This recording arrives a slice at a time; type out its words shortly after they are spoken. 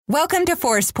Welcome to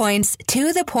ForcePoint's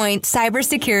To The Point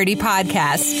Cybersecurity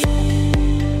Podcast.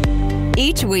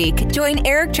 Each week, join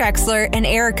Eric Trexler and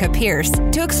Erica Pierce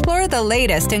to explore the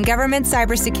latest in government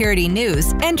cybersecurity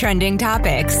news and trending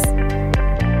topics.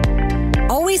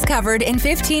 Always covered in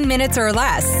 15 minutes or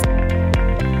less.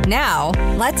 Now,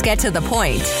 let's get to the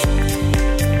point.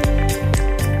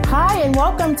 Hi, and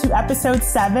welcome to episode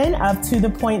 7 of To The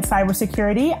Point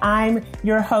Cybersecurity. I'm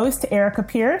your host, Erica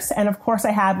Pierce, and of course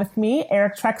I have with me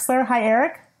Eric Trexler. Hi,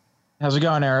 Eric. How's it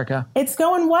going, Erica? It's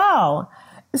going well.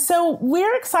 So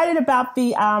we're excited about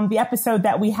the episode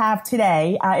that we have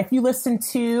today. If you listened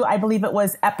to, I believe it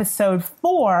was episode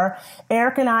 4,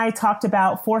 Eric and I talked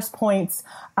about ForcePoint's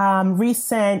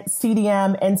recent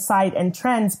CDM Insight and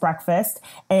Trends breakfast.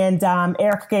 And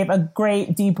Eric gave a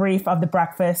great debrief of the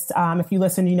breakfast. If you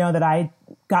listen, you know that I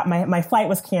got my flight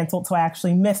was canceled, so I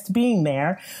actually missed being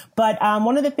there. But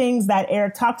one of the things that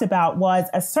Eric talked about was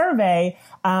a survey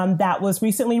that was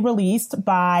recently released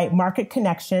by Market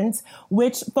Connections,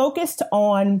 which focused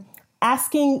on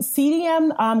asking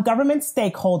CDM government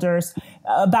stakeholders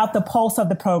about the pulse of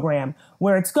the program,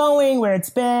 where it's going, where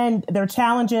it's been, their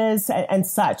challenges, and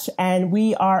such. And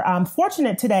we are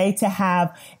fortunate today to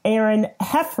have Aaron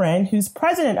Heffron, who's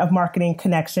president of Marketing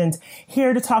Connections,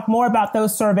 here to talk more about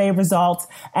those survey results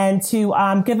and to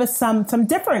give us some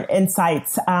different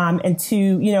insights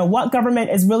into what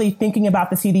government is really thinking about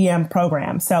the CDM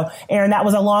program. So, Aaron, that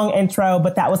was a long intro,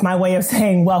 but that was my way of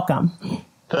saying welcome.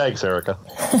 Thanks, Erica.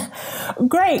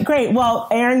 Great. Well,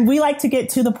 Aaron, we like to get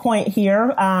to the point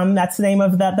here. That's the name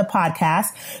of the podcast.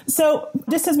 So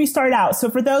just as we start out, so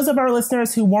for those of our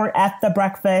listeners who weren't at the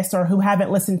breakfast or who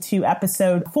haven't listened to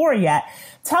episode 4 yet,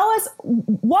 tell us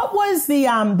what was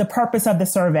the purpose of the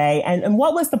survey and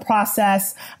what was the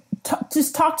process?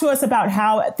 Just talk to us about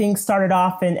how things started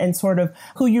off and sort of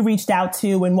who you reached out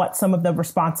to and what some of the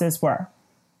responses were.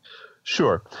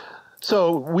 Sure.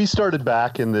 So we started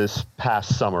back in this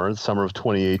past summer, the summer of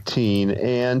 2018,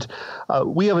 and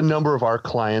we have a number of our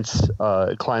clients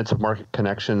of Market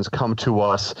Connections come to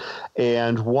us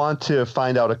and want to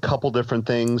find out a couple different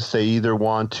things. They either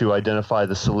want to identify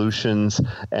the solutions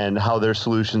and how their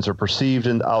solutions are perceived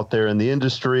out there in the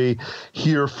industry,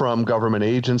 hear from government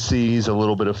agencies, a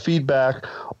little bit of feedback,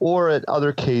 or in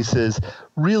other cases,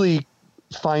 really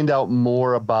find out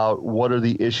more about what are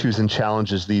the issues and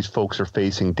challenges these folks are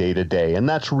facing day to day. And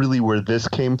that's really where this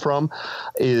came from,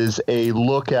 is a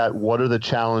look at what are the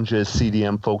challenges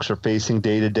CDM folks are facing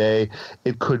day to day.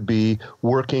 It could be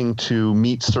working to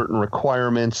meet certain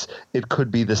requirements. It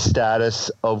could be the status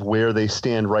of where they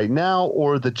stand right now,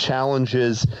 or the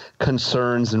challenges,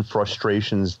 concerns, and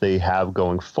frustrations they have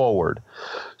going forward.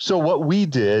 So what we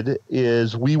did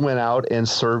is we went out and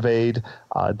surveyed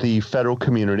the federal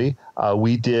community.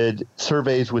 We did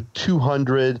surveys with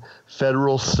 200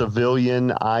 federal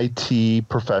civilian IT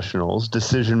professionals,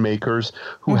 decision makers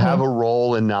who have a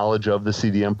role and knowledge of the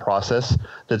CDM process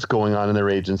that's going on in their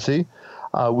agency.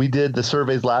 The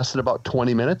surveys lasted about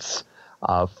 20 minutes.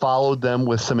 Followed them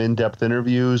with some in-depth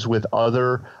interviews with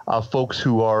other folks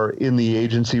who are in the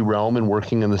agency realm and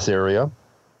working in this area.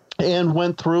 And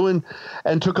went through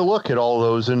and took a look at all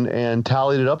those and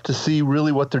tallied it up to see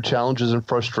really what their challenges and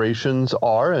frustrations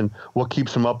are and what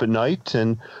keeps them up at night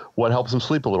and what helps them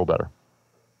sleep a little better.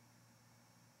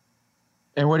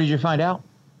 And what did you find out?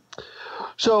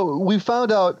 So we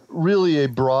found out really a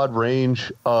broad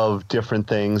range of different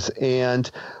things.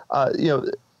 And,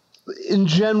 in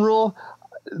general,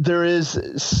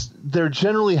 they're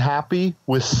generally happy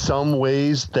with some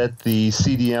ways that the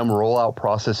CDM rollout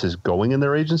process is going in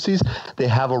their agencies. They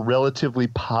have a relatively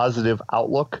positive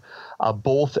outlook,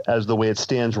 both as the way it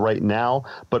stands right now,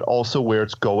 but also where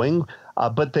it's going.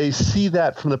 But they see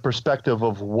that from the perspective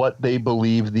of what they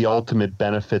believe the ultimate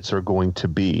benefits are going to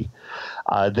be.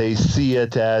 They see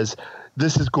it as,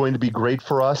 this is going to be great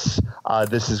for us.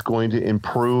 This is going to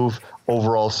improve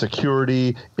overall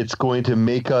security. It's going to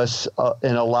make us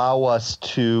and allow us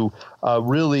to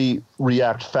really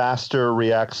react faster,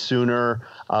 react sooner,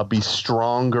 be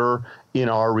stronger in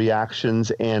our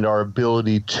reactions and our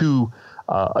ability to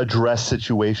address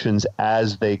situations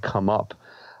as they come up.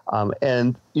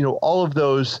 And all of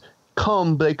those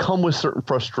come with certain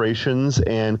frustrations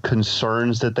and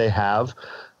concerns that they have.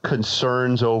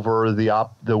 Concerns over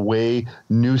the way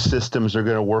new systems are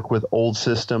going to work with old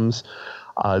systems,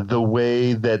 the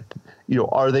way that,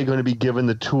 are they going to be given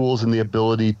the tools and the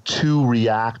ability to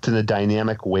react in a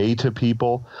dynamic way to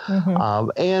people?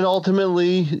 And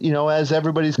ultimately, as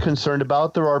everybody's concerned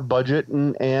about, there are budget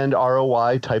and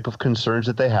ROI type of concerns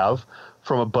that they have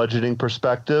from a budgeting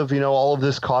perspective. All of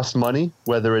this costs money,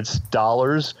 whether it's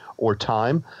dollars or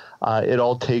time. It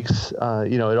all takes,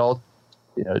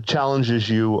 challenges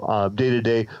you day to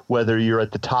day, whether you're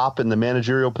at the top in the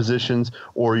managerial positions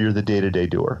or you're the day-to-day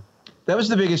doer. That was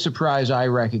the biggest surprise I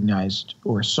recognized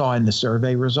or saw in the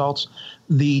survey results.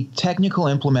 The technical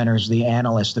implementers, the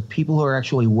analysts, the people who are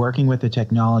actually working with the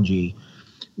technology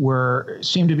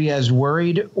seemed to be as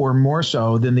worried or more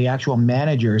so than the actual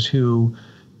managers who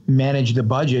manage the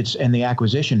budgets and the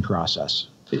acquisition process.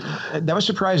 That was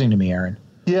surprising to me, Aaron.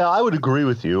 Yeah, I would agree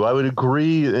with you. I would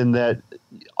agree in that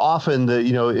often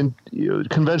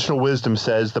conventional wisdom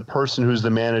says the person who's the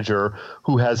manager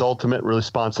who has ultimate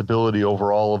responsibility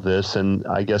over all of this, and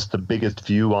I guess the biggest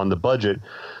view on the budget,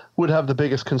 would have the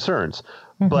biggest concerns.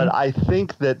 Mm-hmm. But I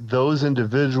think that those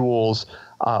individuals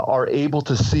are able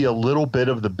to see a little bit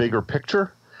of the bigger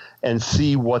picture and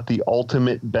see what the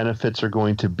ultimate benefits are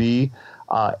going to be.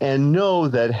 And know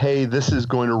that, hey, this is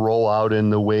going to roll out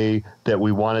in the way that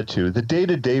we want it to. The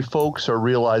day-to-day folks are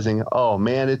realizing, oh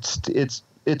man, it's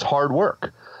hard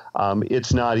work.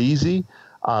 It's not easy.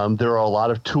 There are a lot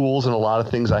of tools and a lot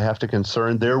of things I have to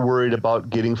concern. They're worried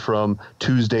about getting from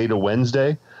Tuesday to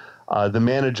Wednesday. The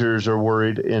managers are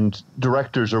worried and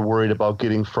directors are worried about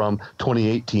getting from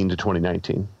 2018 to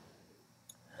 2019.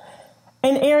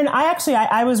 And Aaron,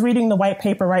 I was reading the white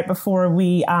paper right before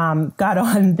we got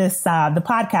on this the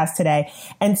podcast today,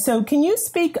 and so can you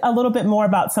speak a little bit more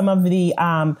about some of the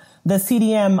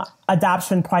CDM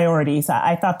adoption priorities?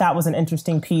 I thought that was an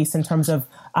interesting piece in terms of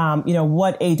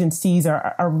what agencies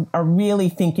are really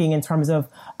thinking in terms of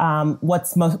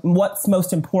what's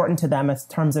most important to them in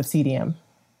terms of CDM.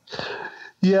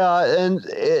 Yeah, and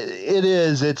it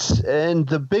is. And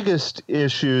the biggest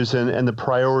issues and the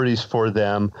priorities for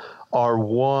them are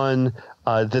one,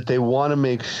 that they want to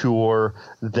make sure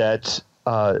that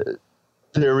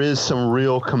there is some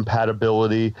real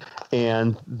compatibility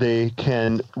and they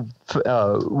can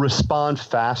respond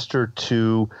faster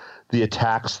to the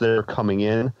attacks that are coming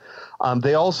in.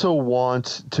 They also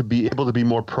want to be able to be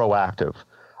more proactive.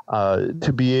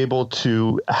 To be able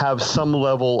to have some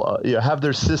level, have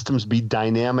their systems be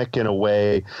dynamic in a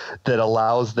way that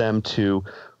allows them to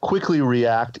quickly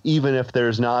react, even if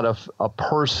there's not a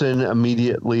person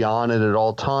immediately on it at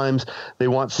all times. They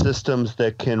want systems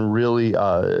that can really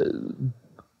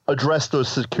address those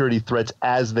security threats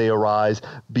as they arise,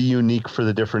 be unique for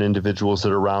the different individuals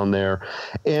that are around there,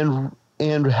 and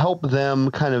help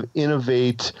them kind of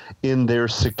innovate in their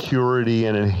security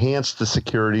and enhance the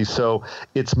security so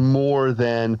it's more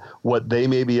than what they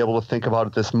may be able to think about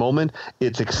at this moment.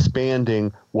 It's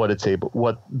expanding what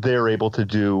they're able to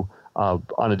do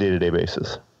on a day-to-day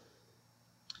basis.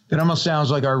 That almost sounds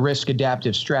like our risk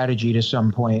adaptive strategy to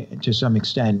some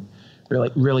extent,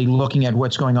 really looking at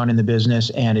what's going on in the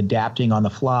business and adapting on the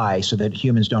fly so that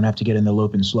humans don't have to get in the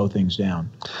loop and slow things down.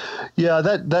 Yeah,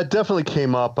 that definitely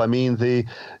came up. I mean, in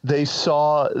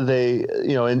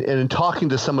talking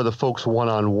to some of the folks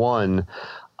one-on-one,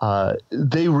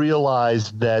 they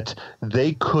realized that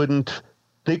they could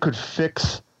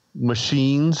fix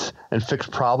machines and fix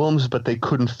problems, but they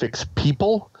couldn't fix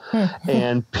people.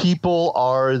 And people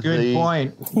are Good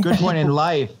point in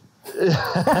life.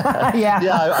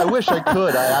 Yeah, I wish I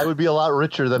could. I would be a lot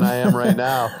richer than I am right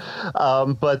now.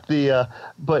 But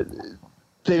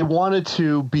they wanted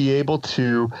to be able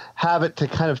to have it to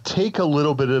kind of take a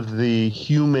little bit of the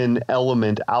human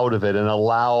element out of it and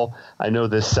allow, I know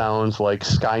this sounds like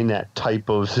Skynet type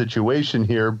of situation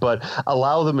here, but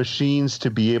allow the machines to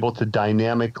be able to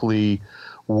dynamically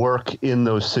work in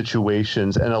those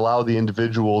situations and allow the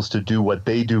individuals to do what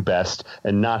they do best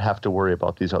and not have to worry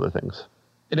about these other things.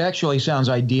 It actually sounds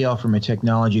ideal from a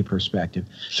technology perspective.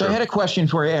 Sure. So I had a question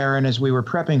for you, Aaron, as we were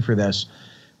prepping for this.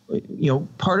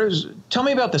 Tell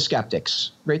me about the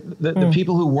skeptics, right? The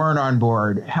people who weren't on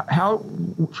board. How,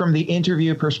 from the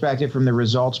interview perspective, from the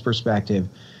results perspective,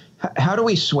 how do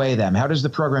we sway them? How does the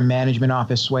program management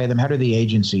office sway them? How do the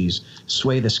agencies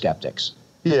sway the skeptics?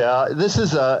 Yeah, this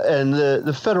is and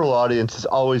the federal audience is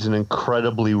always an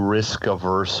incredibly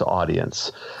risk-averse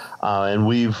audience. And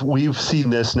we've seen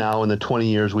this now in the 20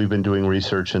 years we've been doing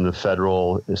research in the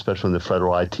federal, especially in the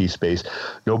federal IT space.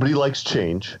 Nobody likes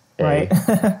change. Right.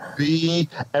 B,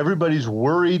 everybody's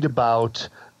worried about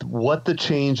what the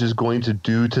change is going to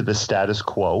do to the status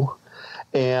quo.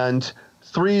 And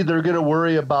 3, they're going to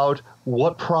worry about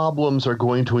what problems are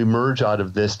going to emerge out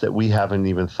of this that we haven't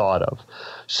even thought of.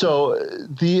 So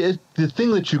the thing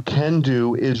that you can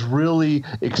do is really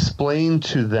explain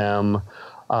to them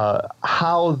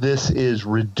how this is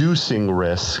reducing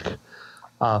risk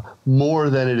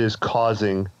more than it is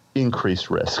causing increased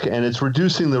risk, and it's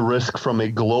reducing the risk from a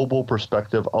global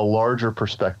perspective, a larger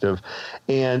perspective,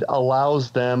 and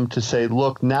allows them to say,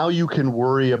 look, now you can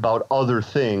worry about other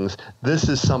things. This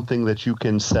is something that you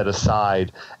can set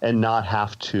aside and not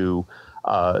have to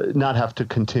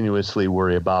continuously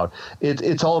worry about.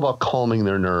 It's all about calming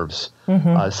their nerves,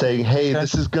 saying, hey,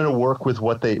 this is going to work with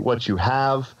what you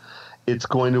have. It's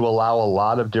going to allow a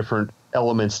lot of different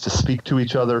elements to speak to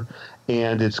each other,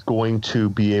 and it's going to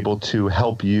be able to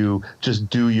help you just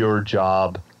do your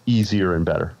job easier and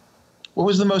better. What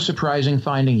was the most surprising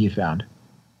finding you found?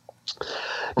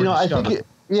 I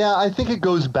think it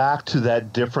goes back to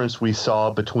that difference we saw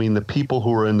between the people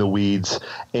who are in the weeds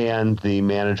and the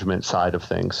management side of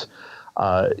things.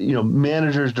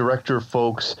 Managers, director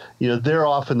folks, they're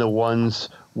often the ones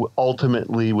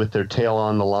ultimately with their tail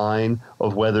on the line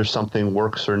of whether something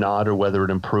works or not, or whether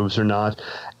it improves or not.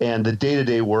 And the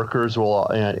day-to-day workers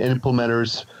and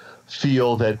implementers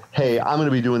feel that, hey, I'm going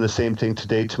to be doing the same thing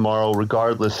today, tomorrow,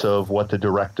 regardless of what the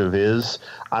directive is.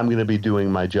 I'm going to be doing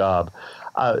my job.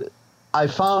 I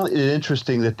found it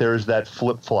interesting that there's that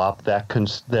flip-flop that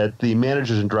the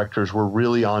managers and directors were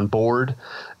really on board,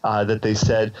 that they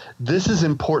said, this is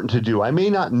important to do. I may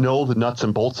not know the nuts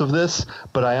and bolts of this,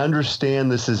 but I understand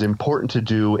this is important to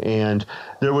do. And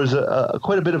there was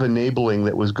quite a bit of enabling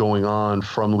that was going on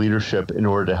from leadership in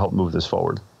order to help move this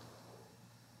forward.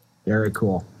 Very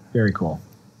cool. Very cool.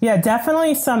 Yeah,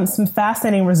 definitely some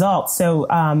fascinating results. So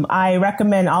I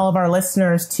recommend all of our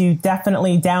listeners to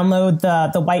definitely download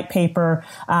the white paper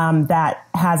that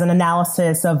has an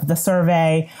analysis of the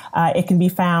survey. It can be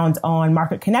found on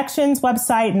Market Connections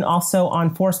website and also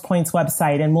on ForcePoint's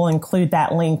website, and we'll include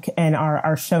that link in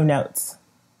our show notes.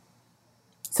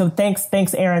 So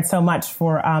thanks, Aaron, so much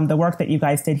for the work that you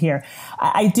guys did here.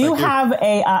 I do have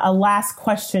a last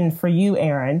question for you,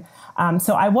 Aaron.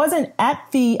 So I wasn't at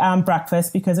the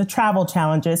breakfast because of travel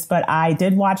challenges, but I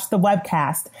did watch the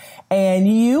webcast, and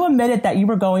you admitted that you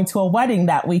were going to a wedding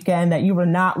that weekend that you were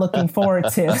not looking forward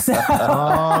to. So,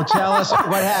 tell us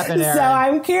what happened, Aaron. So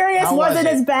I'm curious, was it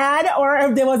as bad, or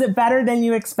was it better than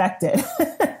you expected?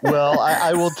 Well,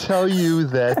 I will tell you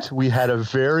that we had a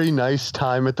very nice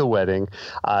time at the wedding.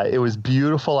 It was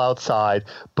beautiful outside,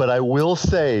 but I will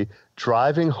say,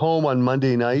 driving home on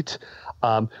Monday night,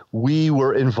 we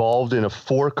were involved in a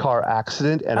 4-car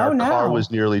accident, and our car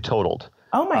was nearly totaled.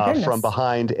 Oh my goodness. From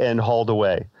behind and hauled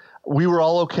away. We were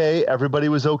all okay. Everybody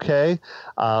was okay.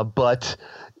 But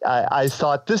I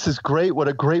thought, this is great. What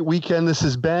a great weekend this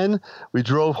has been. We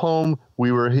drove home.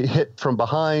 We were hit from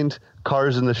behind,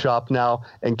 cars in the shop now,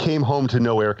 and came home to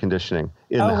no air conditioning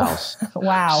in the house.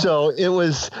 Wow. So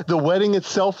the wedding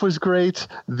itself was great.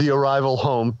 The arrival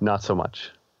home, not so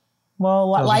much.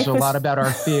 Well, life is a lot about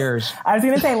our fears. I was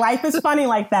going to say, life is funny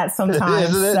like that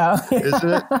sometimes. Isn't it? So. Isn't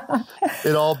it?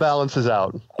 It all balances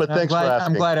out. But thanks for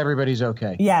asking. I'm glad everybody's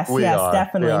okay. Yes,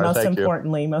 definitely.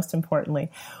 Most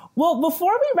importantly. Well,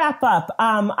 before we wrap up,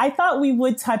 I thought we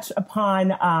would touch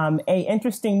upon a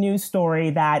interesting news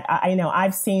story that I know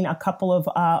I've seen a couple of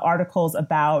articles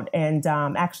about, and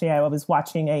actually I was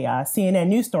watching a CNN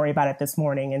news story about it this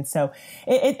morning, and so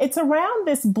it's around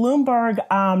this Bloomberg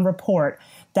report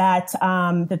that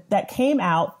came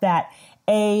out that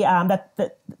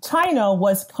that China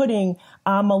was putting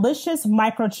malicious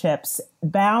microchips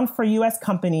bound for U.S.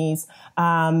 companies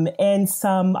in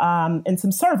some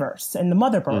servers and the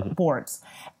motherboards.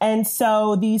 And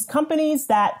so these companies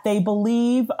that they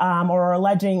believe or are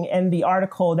alleging in the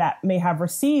article that may have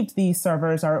received these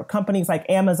servers are companies like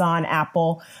Amazon,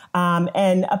 Apple,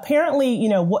 and apparently,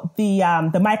 what the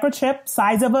microchip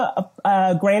size of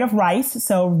a grain of rice,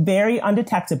 so very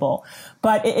undetectable.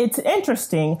 But it's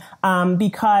interesting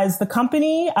because the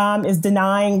company is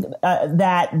denying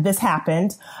that this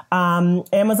happened.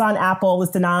 Amazon, Apple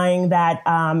was denying that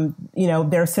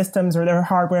their systems or their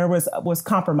hardware was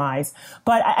compromised.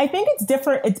 But I think it's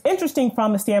different. It's interesting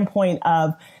from the standpoint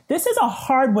of this is a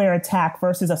hardware attack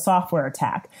versus a software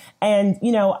attack. And,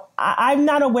 I'm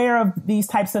not aware of these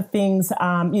types of things,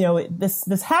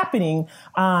 this happening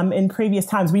in previous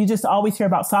times. We just always hear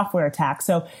about software attacks.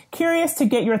 So curious to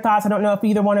get your thoughts. I don't know if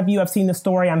either one of you have seen the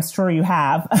story. I'm sure you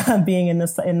have, being in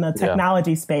the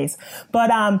technology space. But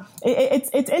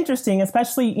it's interesting,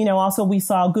 especially, also we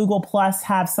saw Google Plus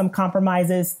have some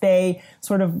compromises. They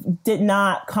sort of did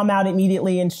not come out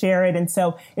immediately and share it. And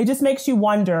so it just makes you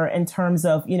wonder in terms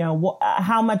of,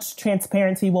 how much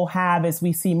transparency we'll have as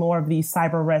we see more of these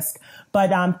cyber risks.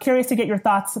 But I'm curious to get your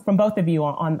thoughts from both of you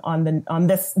on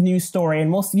this news story.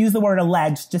 And we'll use the word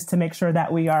alleged just to make sure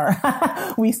that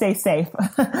we stay safe.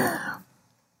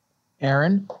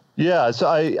 Aaron? Yeah, so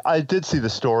I did see the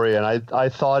story, and I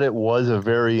thought it was a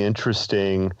very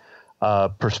interesting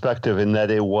perspective in that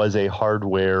it was a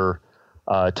hardware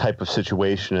type of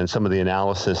situation. And some of the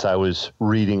analysis I was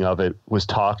reading of it was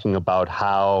talking about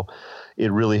how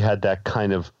it really had that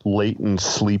kind of latent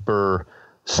sleeper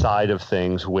side of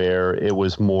things, where it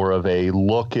was more of a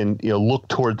look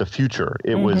toward the future.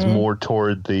 It was more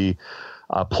toward the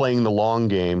playing the long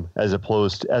game as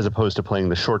opposed to playing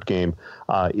the short game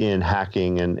in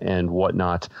hacking and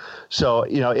whatnot. So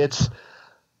it's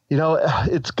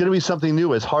going to be something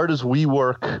new. As hard as we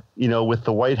work, with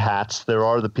the white hats, there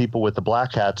are the people with the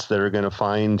black hats that are going to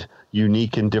find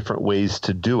unique and different ways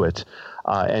to do it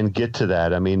and get to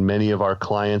that. I mean, many of our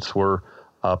clients were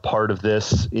part of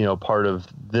this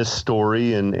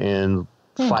story and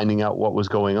finding out what was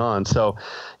going on. So,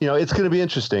 it's going to be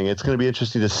interesting. It's going to be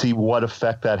interesting to see what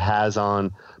effect that has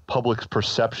on public's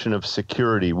perception of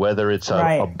security, whether it's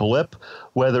a blip,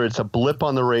 whether it's a blip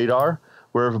on the radar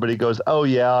where everybody goes, oh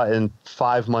yeah, and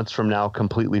 5 months from now,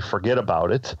 completely forget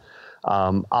about it.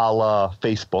 A la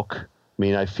Facebook. I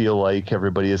mean, I feel like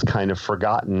everybody has kind of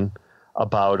forgotten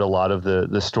about a lot of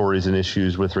the stories and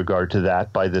issues with regard to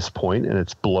that by this point, and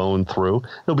it's blown through.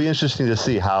 It'll be interesting to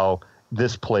see how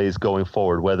this plays going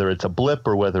forward, whether it's a blip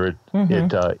or whether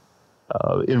it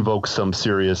invokes some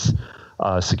serious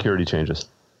security changes.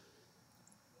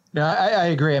 No, I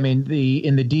agree. I mean,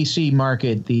 in the DC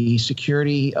market, the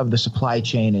security of the supply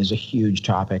chain is a huge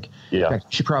topic. Yeah. In fact,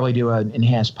 we should probably do an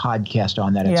enhanced podcast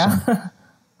on that.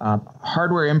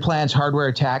 Hardware implants, hardware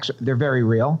attacks, they're very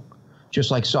real.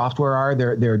 Just like software are,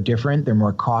 they're different. They're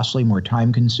more costly, more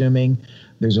time consuming.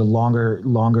 There's a longer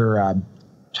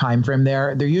time frame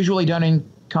there. They're usually done in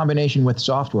combination with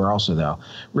software also, though.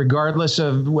 Regardless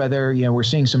of whether, we're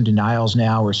seeing some denials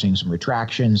now, we're seeing some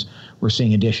retractions, we're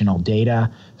seeing additional data.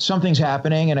 Something's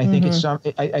happening, and I think it's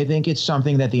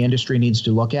something that the industry needs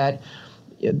to look at.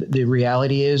 The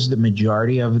reality is the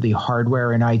majority of the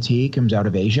hardware in IT comes out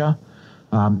of Asia.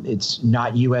 It's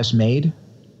not U.S. made.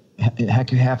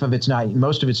 Half of it's not,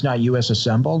 most of it's not U.S.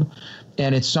 assembled,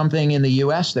 and it's something in the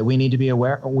U.S. that we need to be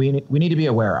aware. We need to be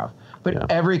aware of.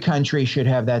 But every country should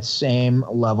have that same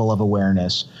level of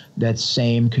awareness, that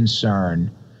same concern,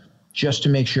 just to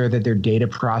make sure that their data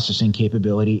processing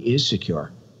capability is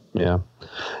secure. Yeah,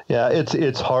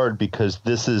 it's hard because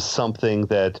this is something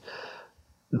that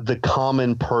the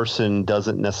common person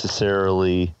doesn't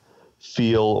necessarily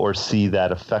feel or see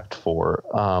that effect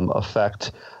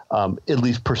at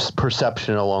least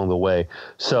perception along the way.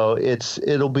 So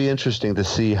it'll be interesting to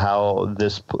see how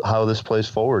this plays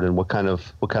forward and what kind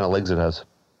of legs it has.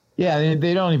 Yeah,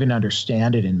 they don't even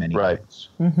understand it in many ways.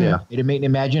 Yeah.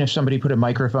 Imagine if somebody put a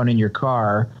microphone in your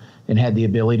car and had the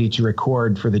ability to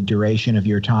record for the duration of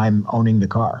your time owning the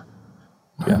car.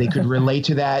 Yeah. They could relate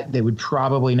to that. They would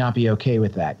probably not be okay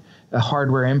with that. A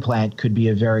hardware implant could be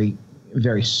a very,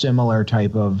 very similar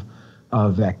type of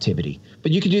activity.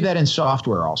 But you can do that in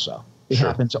software also. It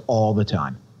happens all the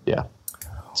time. Yeah.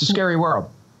 It's a scary world.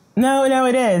 No,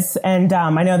 it is. And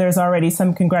I know there's already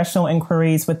some congressional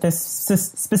inquiries with this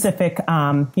specific,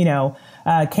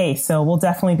 case. So we'll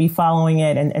definitely be following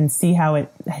it and see how it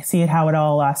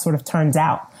all sort of turns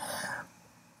out.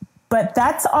 But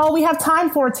that's all we have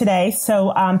time for today.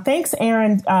 So thanks,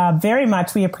 Aaron, very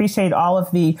much. We appreciate all of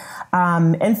the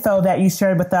info that you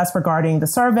shared with us regarding the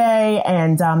survey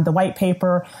and the white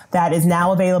paper that is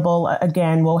now available.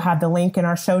 Again, we'll have the link in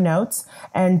our show notes.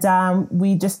 And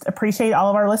we just appreciate all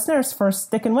of our listeners for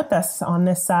sticking with us on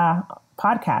this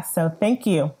podcast. So thank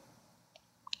you.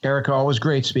 Erica, always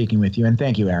great speaking with you. And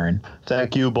thank you, Aaron.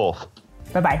 Thank you both.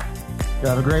 Bye-bye. You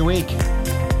have a great week.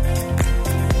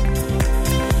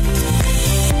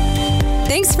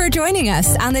 Thanks for joining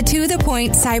us on the To The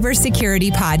Point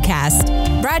Cybersecurity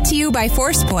Podcast, brought to you by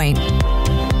ForcePoint.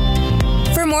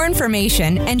 For more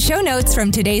information and show notes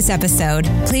from today's episode,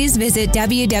 please visit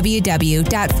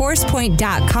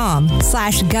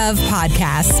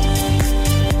www.forcepoint.com/govpodcast.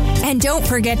 And don't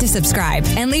forget to subscribe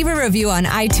and leave a review on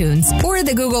iTunes or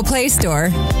the Google Play Store.